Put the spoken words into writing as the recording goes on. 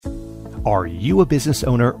Are you a business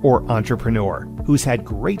owner or entrepreneur who's had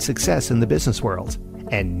great success in the business world,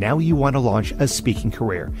 and now you want to launch a speaking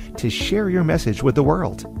career to share your message with the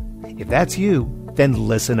world? If that's you, then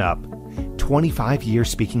listen up. 25-year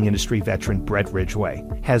speaking industry veteran Brett Ridgway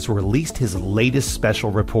has released his latest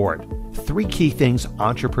special report, 3 key things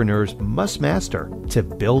entrepreneurs must master to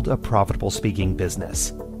build a profitable speaking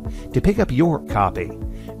business. To pick up your copy,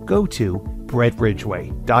 go to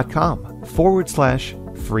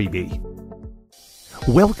brettridgway.com/freebie.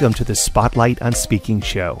 Welcome to the Spotlight on Speaking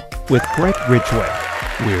show with Brett Ridgway,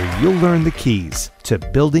 where you'll learn the keys to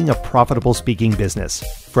building a profitable speaking business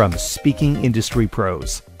from speaking industry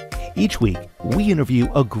pros. Each week, we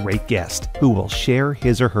interview a great guest who will share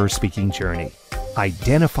his or her speaking journey,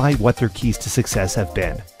 identify what their keys to success have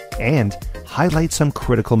been, and highlight some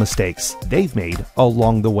critical mistakes they've made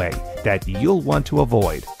along the way that you'll want to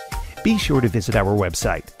avoid. Be sure to visit our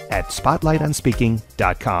website at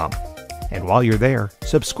spotlightonspeaking.com. And while you're there,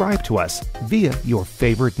 subscribe to us via your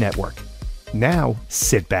favorite network. Now,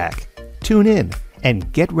 sit back, tune in,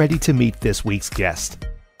 and get ready to meet this week's guest.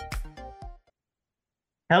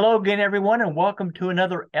 Hello again, everyone, and welcome to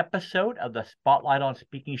another episode of the Spotlight on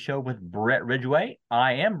Speaking show with Brett Ridgway.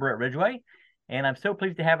 I am Brett Ridgway, and I'm so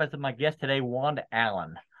pleased to have as my guest today, Wanda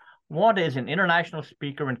Allen. Wanda is an international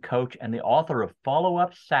speaker and coach and the author of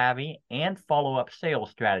Follow-Up Savvy and Follow-Up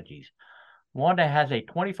Sales Strategies. Wanda has a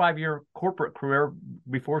 25-year corporate career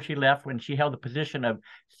before she left when she held the position of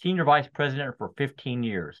Senior Vice President for 15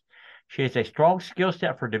 years. She has a strong skill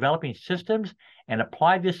set for developing systems and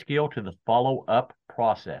applied this skill to the follow-up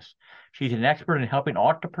process. She's an expert in helping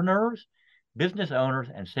entrepreneurs, business owners,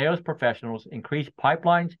 and sales professionals increase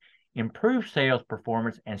pipelines, improve sales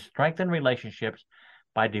performance, and strengthen relationships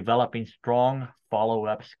by developing strong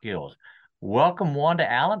follow-up skills. Welcome,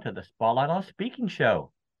 Wanda Allen, to the Spotlight on Speaking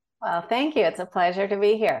show. Well, thank you. It's a pleasure to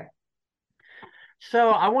be here.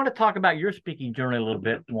 So I want to talk about your speaking journey a little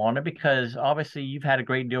bit, Wanda, because obviously you've had a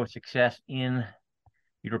great deal of success in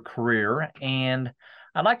your career. And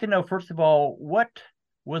I'd like to know, first of all, what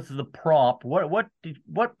was the prompt? What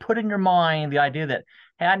put in your mind the idea that,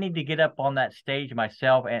 hey, I need to get up on that stage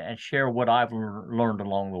myself and share what I've learned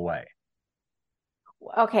along the way?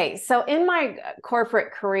 Okay, so in my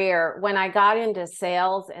corporate career, when I got into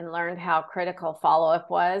sales and learned how critical follow-up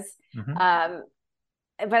was,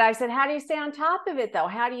 but I said, how do you stay on top of it though?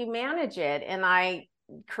 How do you manage it? And I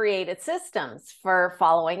created systems for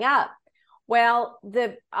following up. Well,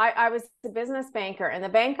 I was the business banker, and the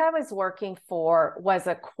bank I was working for was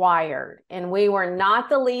acquired, and we were not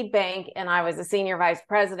the lead bank, and I was a senior vice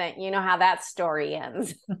president. You know how that story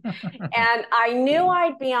ends. And I knew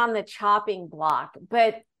I'd be on the chopping block,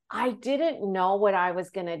 but I didn't know what I was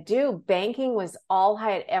going to do. Banking was all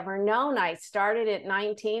I had ever known. I started at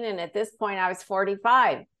 19, and at this point I was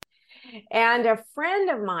 45. And a friend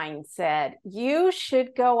of mine said, you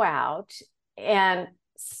should go out and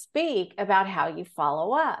speak about how you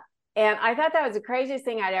follow up. And I thought that was the craziest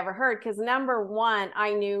thing I'd ever heard, because number one,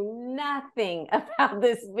 I knew nothing about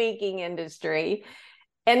the speaking industry.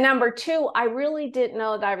 And number two, I really didn't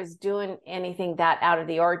know that I was doing anything that out of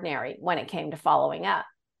the ordinary when it came to following up.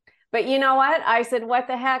 But you know what? I said, what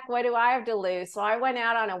the heck? What do I have to lose? So I went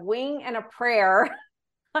out on a wing and a prayer.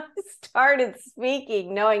 I started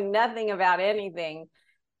speaking, knowing nothing about anything.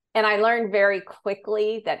 And I learned very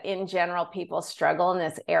quickly that in general, people struggle in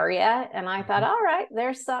this area. And I thought, all right,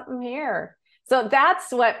 there's something here. So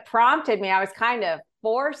that's what prompted me. I was kind of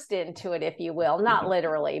forced into it, if you will, not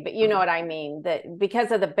literally, but you know what I mean, that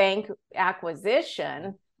because of the bank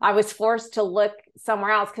acquisition, I was forced to look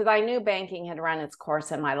somewhere else because I knew banking had run its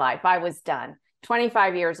course in my life. I was done.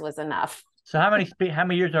 25 years was enough. So how many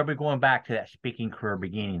years are we going back to that speaking career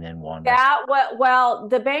beginning then, Wanda? Well,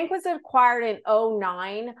 the bank was acquired in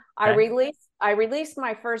 2009. Okay. I released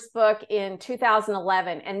my first book in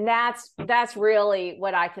 2011, and that's really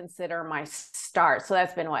what I consider my start. So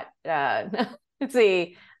that's been what, let's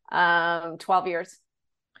see, 12 years.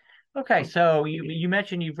 Okay, so you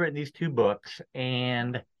mentioned you've written these 2 books,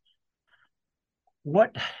 and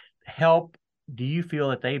what help do you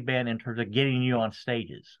feel that they've been in terms of getting you on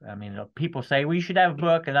stages? I mean, people say, well, you should have a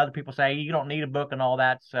book, and other people say, you don't need a book and all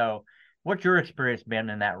that. So what's your experience been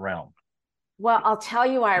in that realm? Well, I'll tell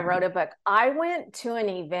you why I wrote a book. I went to an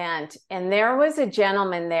event, and there was a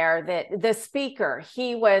gentleman there that the speaker,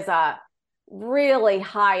 he was really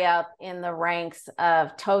high up in the ranks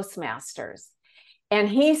of Toastmasters. And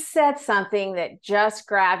he said something that just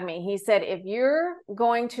grabbed me. He said, if you're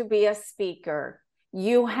going to be a speaker,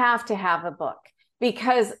 you have to have a book,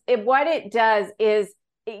 because what it does is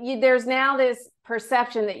there's now this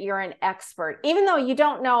perception that you're an expert, even though you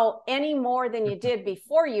don't know any more than you did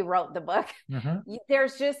before you wrote the book.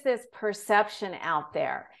 There's just this perception out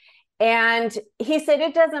there. And he said,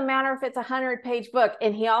 it doesn't matter if it's a 100-page book.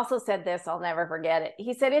 And he also said this, I'll never forget it.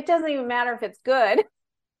 He said, it doesn't even matter if it's good.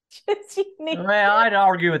 Well, I'd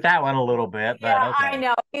argue with that one a little bit, but yeah, okay. I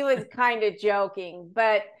know he was kind of joking,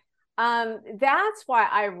 but that's why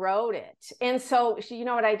I wrote it. And so, you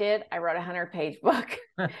know what I did? I wrote a 100-page book.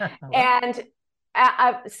 And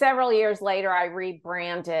several years later, I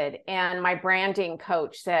rebranded, and my branding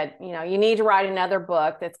coach said, you need to write another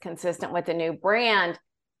book that's consistent with the new brand.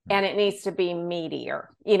 And it needs to be meatier,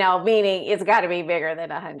 meaning it's got to be bigger than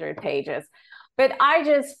 100 pages. But I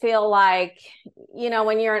just feel like,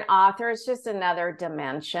 when you're an author, it's just another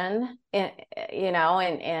dimension, in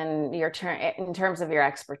terms of your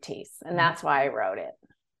expertise. And that's why I wrote it.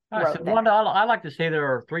 So Wanda, I like to say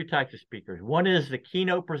there are three types of speakers. One is the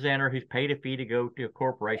keynote presenter who's paid a fee to go to a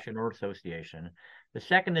corporation or association. The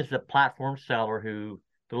second is the platform seller who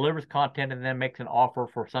delivers content and then makes an offer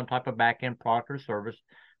for some type of back-end product or service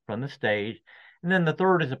from the stage. And then the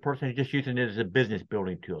third is a person who's just using it as a business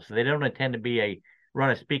building tool. So they don't intend to run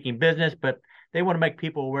a speaking business, but they want to make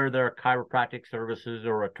people aware there are chiropractic services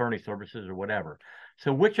or attorney services or whatever.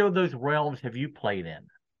 So which of those realms have you played in?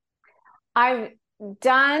 I've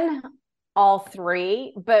done all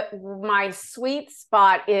three, but my sweet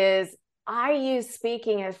spot is I use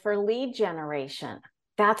speaking as for lead generation.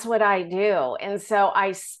 That's what I do. And so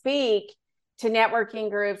I speak to networking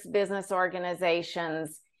groups, business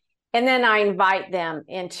organizations, and then I invite them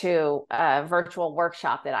into a virtual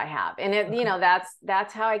workshop that I have. And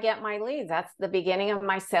that's how I get my leads. That's the beginning of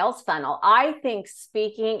my sales funnel. I think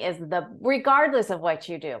speaking is regardless of what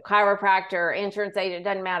you do, chiropractor, insurance agent,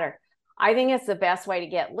 doesn't matter. I think it's the best way to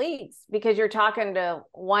get leads because you're talking to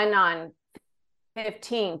one on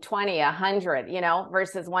 15, 20, 100,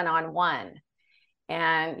 versus one-on-one.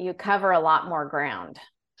 And you cover a lot more ground.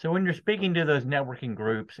 So when you're speaking to those networking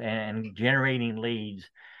groups and generating leads,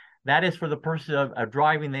 that is for the purpose of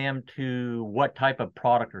driving them to what type of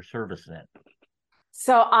product or service then?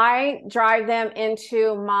 So I drive them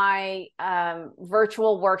into my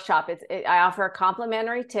virtual workshop. I offer a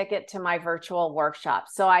complimentary ticket to my virtual workshop.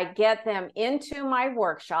 So I get them into my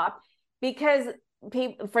workshop because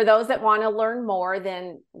for those that want to learn more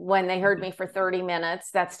than when they heard me for 30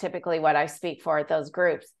 minutes, that's typically what I speak for at those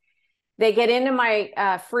groups. They get into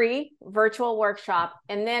my free virtual workshop.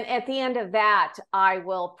 And then at the end of that, I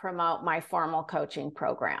will promote my formal coaching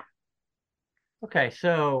program. Okay.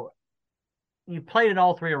 So you played in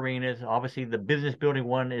all three arenas. Obviously, the business building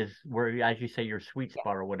one is where, as you say, your sweet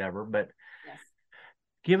spot or whatever. But yes,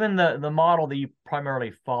 given the model that you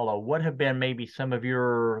primarily follow, what have been maybe some of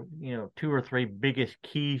your, 2 or 3 biggest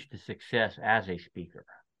keys to success as a speaker?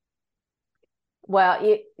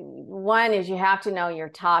 Well, one is you have to know your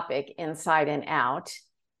topic inside and out.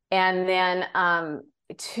 And then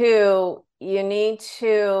 2, you need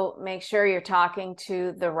to make sure you're talking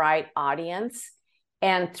to the right audience.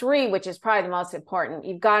 And 3, which is probably the most important,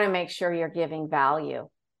 you've got to make sure you're giving value.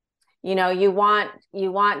 You want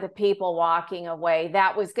the people walking away.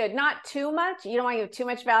 That was good. Not too much. You don't want to give too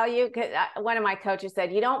much value. One of my coaches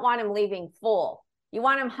said, you don't want them leaving full. You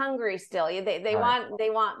want them hungry still. They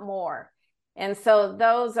want more. And so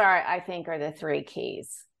those I think are the 3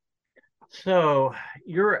 keys. So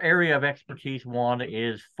your area of expertise, Wanda,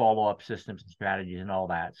 is follow-up systems and strategies and all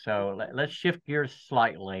that. So let's shift gears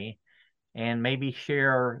slightly and maybe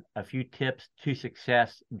share a few tips to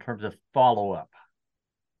success in terms of follow-up.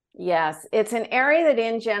 Yes, it's an area that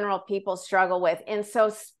in general people struggle with. And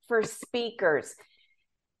so for speakers,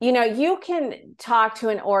 you can talk to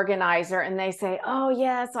an organizer and they say, oh,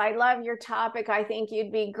 yes, I love your topic. I think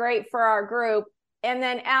you'd be great for our group. And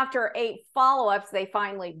then after 8 follow-ups, they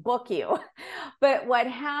finally book you. But what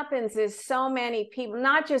happens is so many people,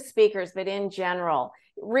 not just speakers, but in general,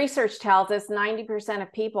 research tells us 90%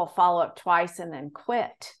 of people follow up twice and then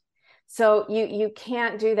quit. So you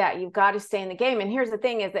can't do that. You've got to stay in the game. And here's the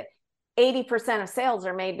thing is that 80% of sales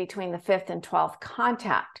are made between the 5th and 12th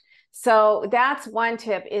contact. So that's one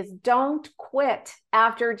tip is don't quit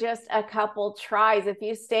after just a couple tries. If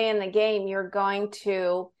you stay in the game, you're going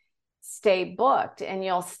to stay booked and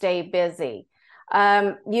you'll stay busy.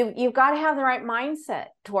 You've got to have the right mindset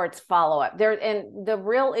towards follow-up there. And the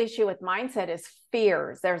real issue with mindset is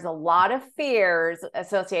fears. There's a lot of fears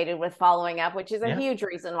associated with following up, which is a huge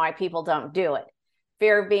reason why people don't do it.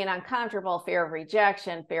 Fear of being uncomfortable, fear of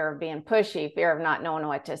rejection, fear of being pushy, fear of not knowing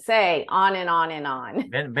what to say, on and on and on.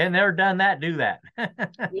 Been there, done that, do that.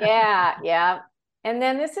 Yeah. And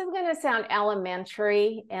then this is going to sound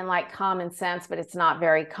elementary and like common sense, but it's not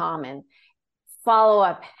very common.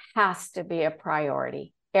 Follow-up has to be a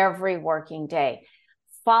priority every working day.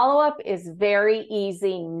 Follow-up is very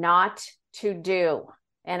easy not to do.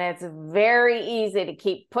 And it's very easy to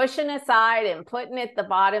keep pushing aside and putting it at the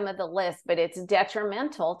bottom of the list, but it's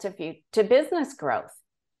detrimental to business growth.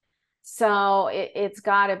 So it's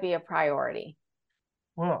got to be a priority.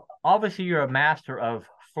 Well, obviously you're a master of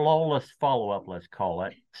flawless follow-up, let's call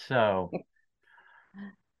it. So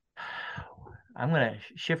I'm going to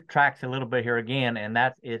shift tracks a little bit here again, and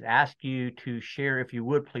that is ask you to share, if you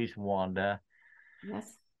would please, Wanda.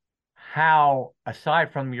 Yes. How,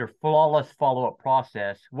 aside from your flawless follow-up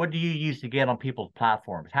process, what do you use to get on people's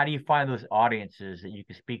platforms? How do you find those audiences that you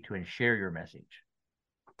can speak to and share your message?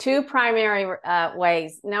 Two primary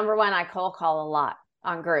ways. Number one, I cold call a lot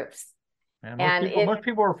on groups. Most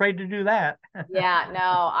people are afraid to do that. Yeah, no,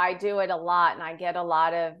 I do it a lot, and I get a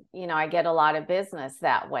lot of business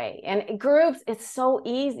that way. And groups, it's so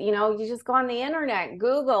easy. You just go on the internet,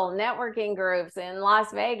 Google networking groups in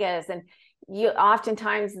Las Vegas, and you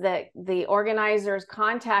oftentimes the organizer's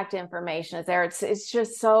contact information is there. It's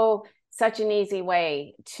just such an easy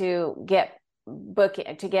way to get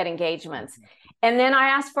engagements. And then I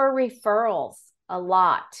ask for referrals a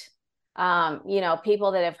lot.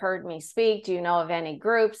 People that have heard me speak, do you know of any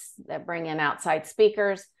groups that bring in outside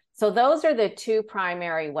speakers? So those are the two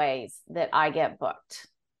primary ways that I get booked.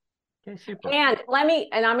 Okay, super. And I'm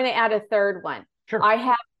going to add a third one. Sure. I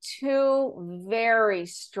have two very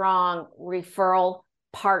strong referral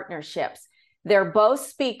partnerships. They're both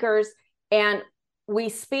speakers, and we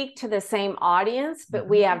speak to the same audience, but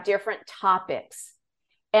we have different topics.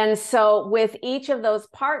 And so with each of those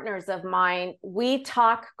partners of mine, we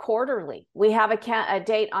talk quarterly. We have a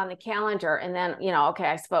date on the calendar, and then, okay,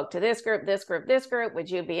 I spoke to this group, this group, this group. Would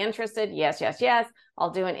you be interested? Yes, yes, yes.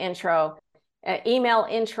 I'll do an email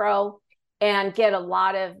intro, and get a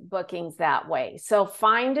lot of bookings that way. So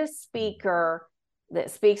find a speaker that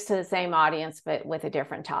speaks to the same audience, but with a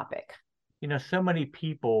different topic. So many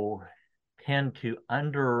people tend to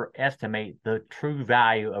underestimate the true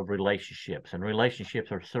value of relationships, and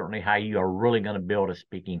relationships are certainly how you are really going to build a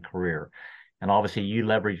speaking career. And obviously you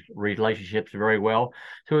leverage relationships very well.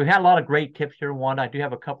 So we've had a lot of great tips here, Wanda. I do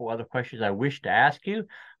have a couple other questions I wish to ask you,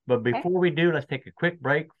 but before we do, let's take a quick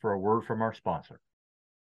break for a word from our sponsor.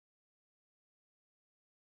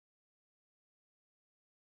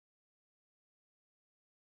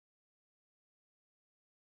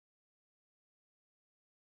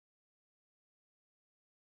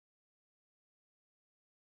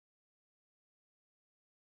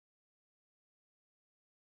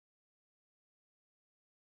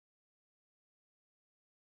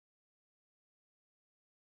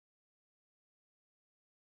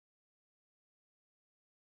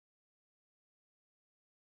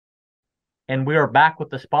 And we are back with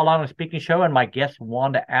the Spotlight on Speaking show, and my guest,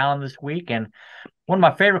 Wanda Allen, this week. And one of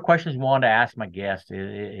my favorite questions Wanda asks my guest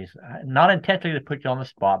is not intentionally to put you on the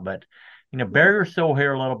spot, but, bare your soul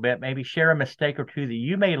here a little bit, maybe share a mistake or two that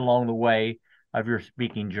you made along the way of your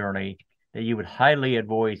speaking journey that you would highly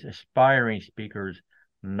advise aspiring speakers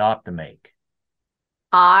not to make.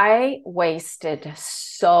 I wasted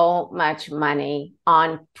so much money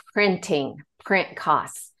on print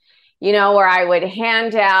costs, where I would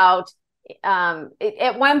hand out,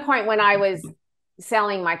 at one point when I was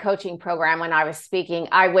selling my coaching program, when I was speaking,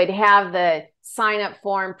 I would have the sign-up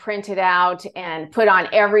form printed out and put on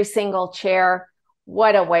every single chair.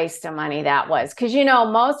 What a waste of money that was. Because,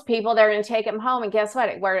 most people, they're going to take them home, and guess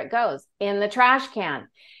what? Where it goes? In the trash can.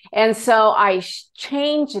 And so I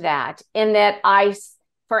changed that in that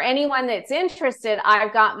for anyone that's interested,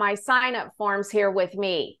 I've got my sign-up forms here with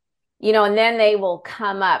me, and then they will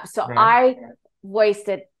come up. So I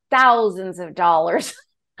wasted thousands of dollars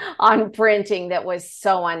on printing that was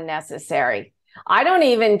so unnecessary. I don't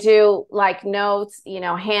even do like notes,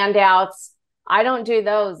 handouts. I don't do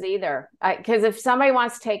those either. Because if somebody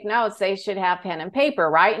wants to take notes, they should have pen and paper,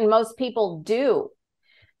 right? And most people do.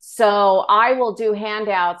 So I will do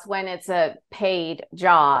handouts when it's a paid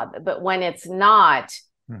job, but when it's not,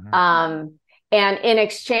 and in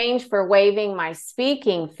exchange for waiving my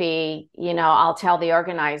speaking fee, I'll tell the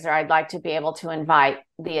organizer I'd like to be able to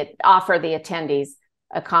offer the attendees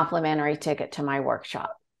a complimentary ticket to my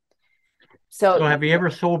workshop. So have you ever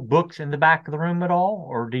sold books in the back of the room at all,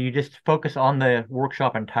 or do you just focus on the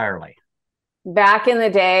workshop entirely? Back in the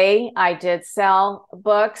day, I did sell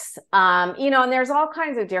books, and there's all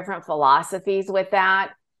kinds of different philosophies with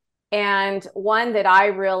that. And one that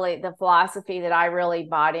the philosophy that I really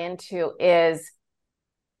bought into is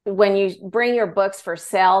when you bring your books for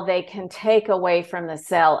sale, they can take away from the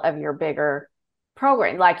sale of your bigger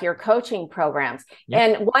program, like your coaching programs. Yep.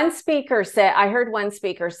 And I heard one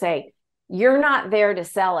speaker say, you're not there to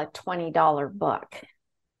sell a $20 book.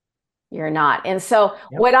 You're not. And so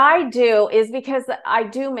what I do is, because I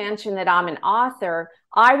do mention that I'm an author,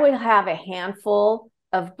 I would have a handful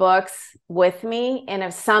of books with me. And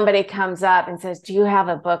if somebody comes up and says, do you have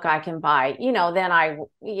a book I can buy? Then I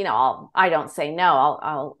don't say no,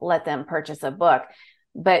 I'll let them purchase a book.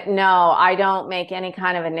 But no, I don't make any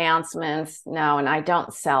kind of announcements. No, and I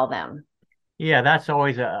don't sell them. Yeah, that's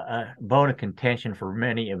always a bone of contention for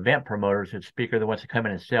many event promoters and speaker that wants to come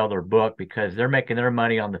in and sell their book, because they're making their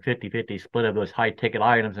money on the 50-50 split of those high ticket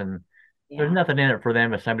items, and there's nothing in it for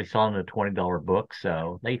them if somebody's selling a $20 book.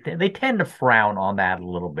 So they tend to frown on that a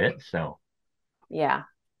little bit. So yeah,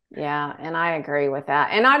 and I agree with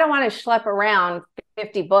that. And I don't want to schlep around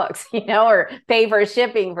 50 books, or pay for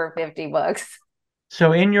shipping for 50 books.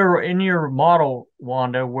 So in your model,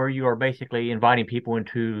 Wanda, where you are basically inviting people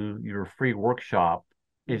into your free workshop,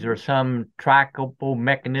 is there some trackable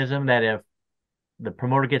mechanism that if the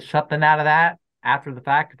promoter gets something out of that after the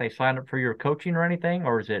fact, if they sign up for your coaching or anything,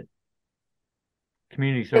 or is it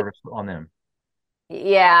community service on them?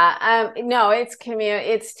 Yeah, no, it's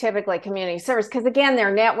typically community service, because again,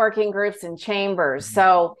 they're networking groups and chambers.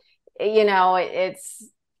 So, they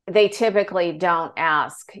typically don't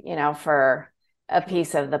ask, for a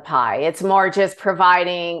piece of the pie. It's more just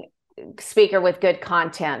providing speaker with good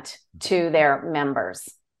content to their members.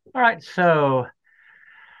 All right. So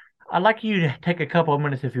I'd like you to take a couple of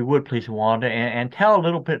minutes, if you would, please, Wanda, and tell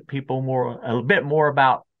a bit more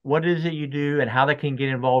about what is it you do and how they can get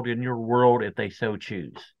involved in your world if they so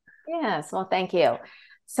choose. Yes. Well, thank you.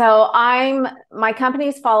 So my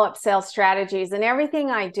company's Follow-Up Sales Strategies, and everything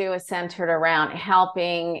I do is centered around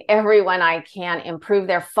helping everyone I can improve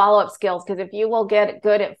their follow-up skills. Because if you will get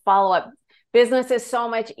good at follow-up, business is so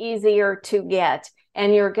much easier to get,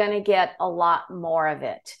 and you're going to get a lot more of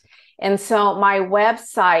it. And so my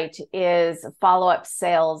website is Follow-Up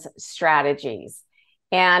Sales Strategies.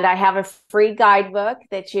 And I have a free guidebook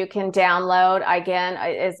that you can download. Again,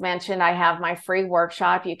 as mentioned, I have my free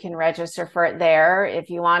workshop. You can register for it there. If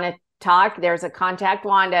you want to talk, there's a Contact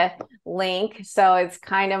Wanda link. So it's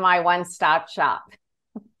kind of my one-stop shop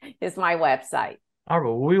is my website. All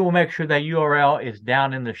right. We will make sure that URL is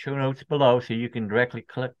down in the show notes below, so you can directly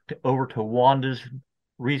click over to Wanda's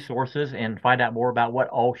resources and find out more about what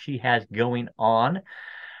all she has going on.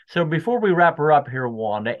 So before we wrap her up here,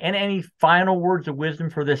 Wanda, and any final words of wisdom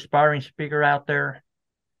for this aspiring speaker out there?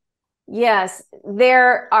 Yes,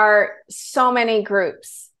 there are so many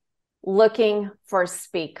groups looking for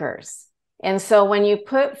speakers. And so when you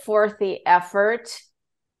put forth the effort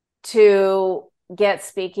to get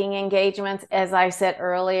speaking engagements, as I said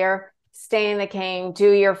earlier, stay in the game,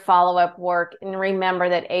 do your follow-up work, and remember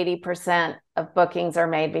that 80% of bookings are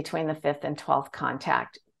made between the 5th and 12th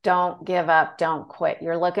contact. Don't give up. Don't quit.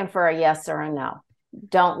 You're looking for a yes or a no.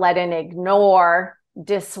 Don't let an ignore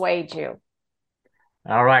dissuade you.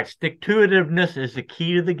 All right. Stick-to-itiveness is the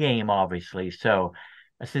key to the game, obviously. So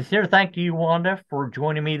a sincere thank you, Wanda, for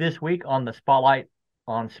joining me this week on the Spotlight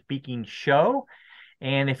on Speaking show.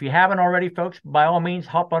 And if you haven't already, folks, by all means,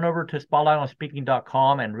 hop on over to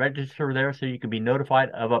spotlightonspeaking.com and register there so you can be notified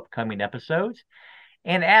of upcoming episodes.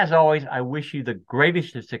 And as always, I wish you the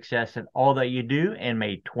greatest of success in all that you do, and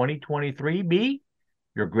may 2023 be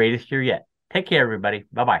your greatest year yet. Take care, everybody.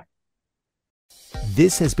 Bye-bye.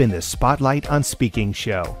 This has been the Spotlight on Speaking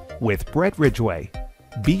show with Brett Ridgway.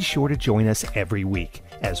 Be sure to join us every week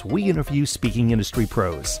as we interview speaking industry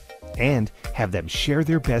pros and have them share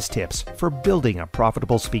their best tips for building a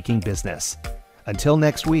profitable speaking business. Until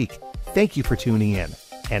next week, thank you for tuning in,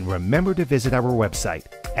 and remember to visit our website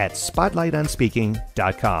at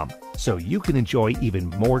spotlightonspeaking.com so you can enjoy even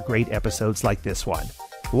more great episodes like this one.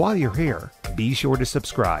 While you're here, be sure to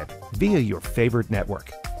subscribe via your favorite network.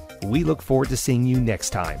 We look forward to seeing you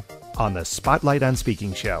next time on the Spotlight on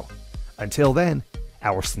Speaking show. Until then,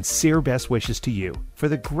 our sincere best wishes to you for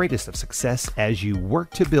the greatest of success as you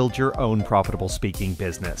work to build your own profitable speaking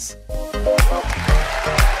business.